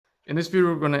In this video,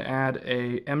 we're going to add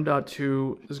a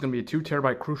M.2. This is going to be a 2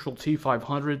 terabyte Crucial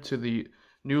T500 to the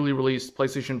newly released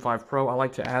PlayStation 5 Pro. I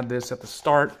like to add this at the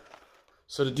start.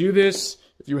 So to do this,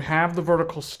 if you have the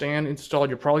vertical stand installed,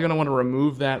 you're probably going to want to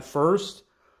remove that first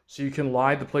so you can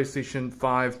lie the PlayStation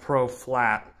 5 Pro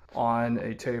flat on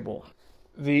a table.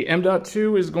 The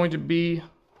M.2 is going to be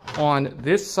on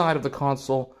this side of the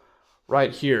console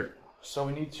right here. So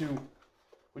we need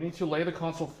to lay the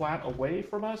console flat away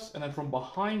from us, and then from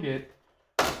behind it,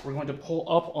 we're going to pull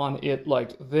up on it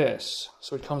like this,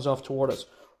 so it comes off toward us.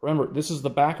 Remember, this is the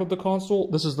back of the console,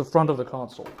 this is the front of the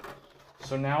console.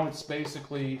 So now it's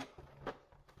basically,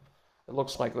 it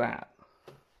looks like that.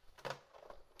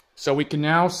 So we can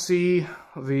now see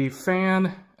the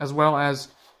fan, as well as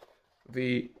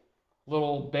the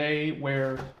little bay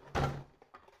where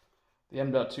the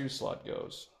M.2 slot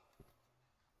goes.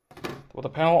 With the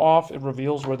panel off, it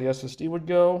reveals where the SSD would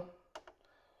go.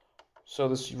 So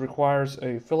this requires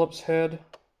a Phillips head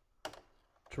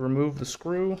to remove the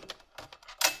screw.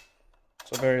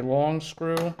 It's a very long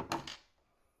screw.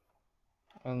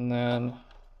 And then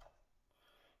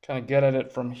kind of get at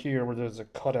it from here where there's a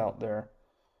cutout there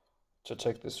to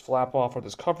take this flap off or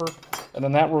this cover. And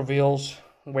then that reveals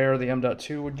where the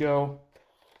M.2 would go.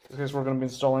 In this case, we're going to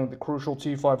be installing the Crucial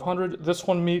T500. This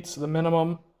one meets the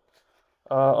minimum.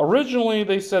 Originally,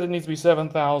 they said it needs to be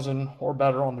 7,000 or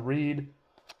better on the read.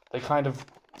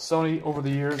 Sony over the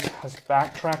years has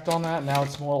backtracked on that. Now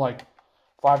it's more like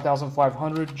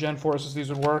 5,500 Gen 4 SSDs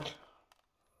would work.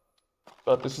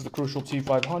 But this is the Crucial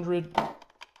T500.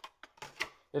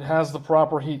 It has the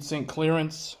proper heatsink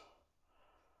clearance.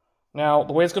 Now,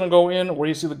 the way it's going to go in, where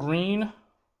you see the green,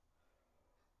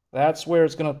 that's where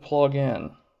it's going to plug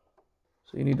in.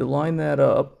 So you need to line that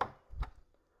up.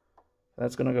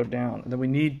 That's going to go down. And then we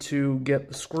need to get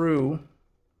the screw.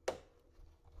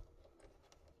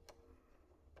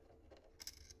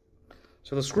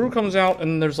 So the screw comes out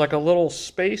and there's like a little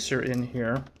spacer in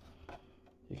here.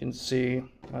 You can see,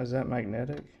 is that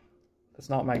magnetic? That's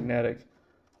not magnetic.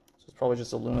 So it's probably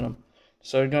just aluminum.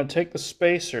 So you're going to take the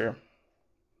spacer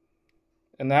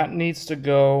and that needs to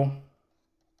go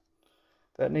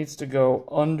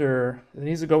under, it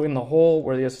needs to go in the hole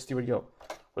where the SSD would go,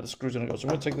 where the screw's going to go. So I'm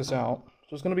going to take this out.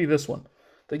 So it's going to be this one.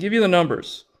 They give you the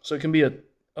numbers. So it can be a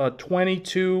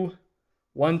 22,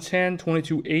 110,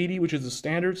 2280, which is the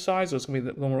standard size. So it's going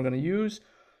to be the one we're going to use.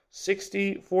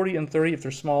 60, 40, and 30 if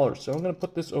they're smaller. So I'm going to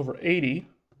put this over 80,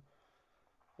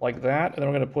 like that. And then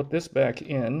we're going to put this back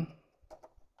in.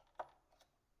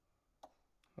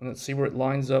 And let's see where it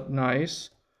lines up nice.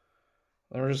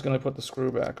 Then we're just going to put the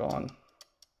screw back on.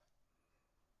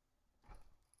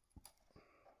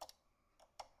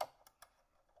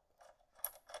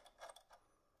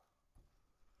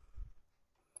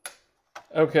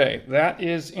 Okay, that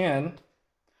is in,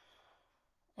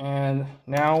 and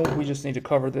now we just need to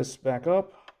cover this back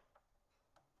up,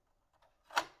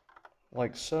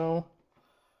 like so,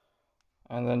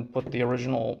 and then put the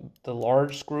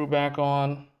large screw back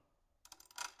on.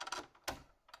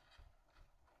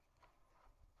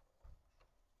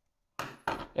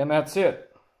 And that's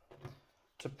it.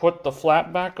 To put the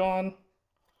flap back on,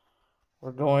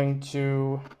 we're going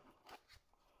to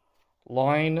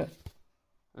line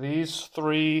these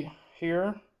 3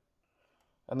 here,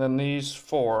 and then these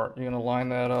 4. You're going to line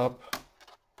that up.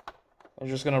 You're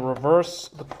just going to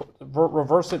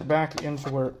reverse it back into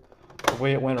the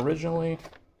way it went originally,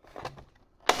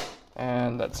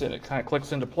 and that's it. It kind of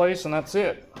clicks into place, and that's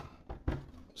it.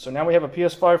 So now we have a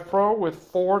PS5 Pro with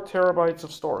 4 terabytes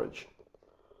of storage,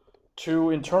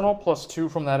 2 internal plus 2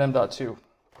 from that M.2.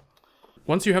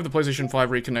 Once you have the PlayStation 5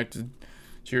 reconnected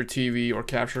to your TV or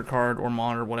capture card or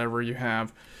monitor, whatever you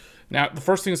have. Now, the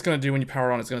first thing it's going to do when you power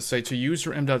it on, it's going to say to use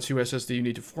your M.2 SSD, you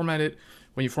need to format it.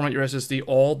 When you format your SSD,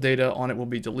 all data on it will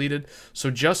be deleted. So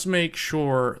just make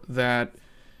sure that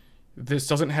this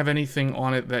doesn't have anything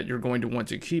on it that you're going to want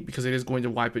to keep, because it is going to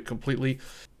wipe it completely.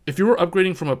 If you were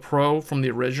upgrading from a Pro from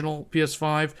the original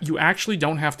PS5, you actually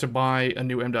don't have to buy a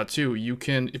new M.2. You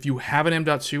can, if you have an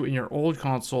M.2 in your old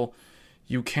console,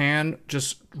 you can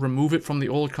just remove it from the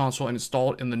old console and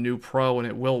install it in the new Pro, and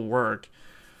it will work.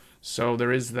 So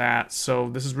there is that. So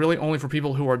this is really only for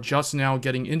people who are just now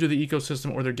getting into the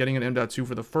ecosystem, or they're getting an M.2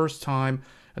 for the first time,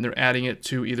 and they're adding it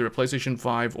to either a PlayStation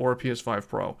 5 or a PS5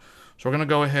 Pro. So we're going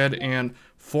to go ahead and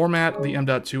format the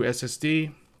M.2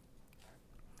 SSD.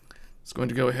 It's going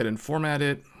to go ahead and format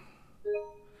it.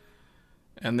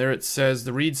 And there it says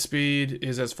the read speed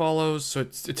is as follows. So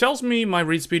it tells me my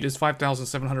read speed is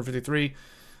 5,753.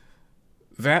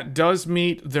 That does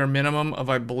meet their minimum of,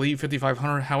 I believe,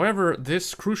 5,500. However,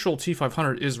 this Crucial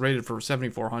T500 is rated for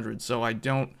 7,400, so I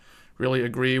don't really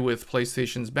agree with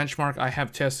PlayStation's benchmark. I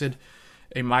have tested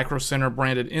a Micro Center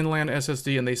branded inland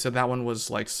SSD, and they said that one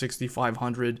was like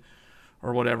 6,500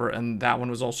 or whatever, and that one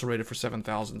was also rated for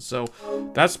 7,000. So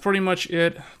that's pretty much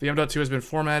it. The M.2 has been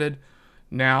formatted.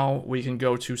 Now we can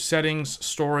go to settings,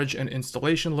 storage, and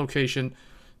installation location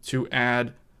to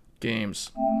add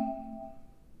games.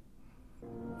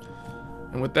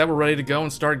 And with that, we're ready to go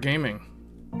and start gaming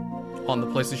on the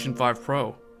PlayStation 5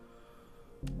 Pro.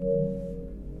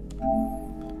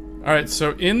 Alright,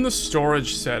 so in the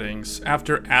storage settings,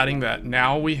 after adding that,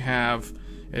 now we have,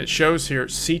 it shows here,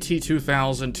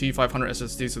 CT2000 T500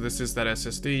 SSD, so this is that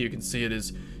SSD. You can see it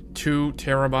is 2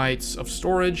 terabytes of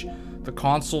storage. The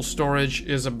console storage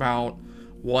is about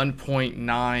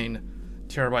 1.9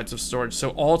 terabytes of storage.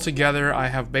 So altogether, I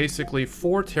have basically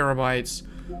 4 terabytes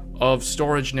of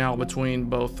storage now between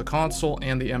both the console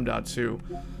and the M.2.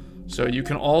 So you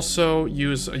can also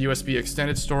use a USB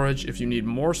extended storage if you need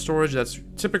more storage. That's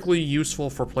typically useful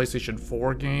for PlayStation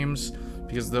 4 games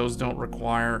because those don't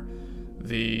require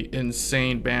the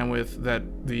insane bandwidth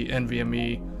that the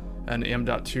NVMe and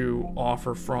M.2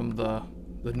 offer from the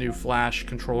new flash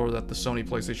controller that the Sony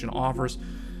PlayStation offers.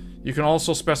 You can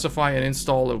also specify an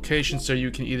install location, so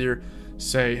you can either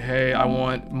say, hey, I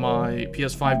want my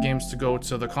PS5 games to go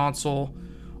to the console,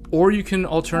 or you can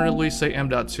alternatively say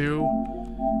M.2,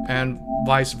 and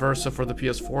vice versa for the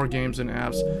PS4 games and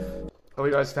apps. Hope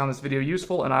you guys found this video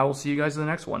useful, and I will see you guys in the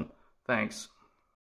next one. Thanks.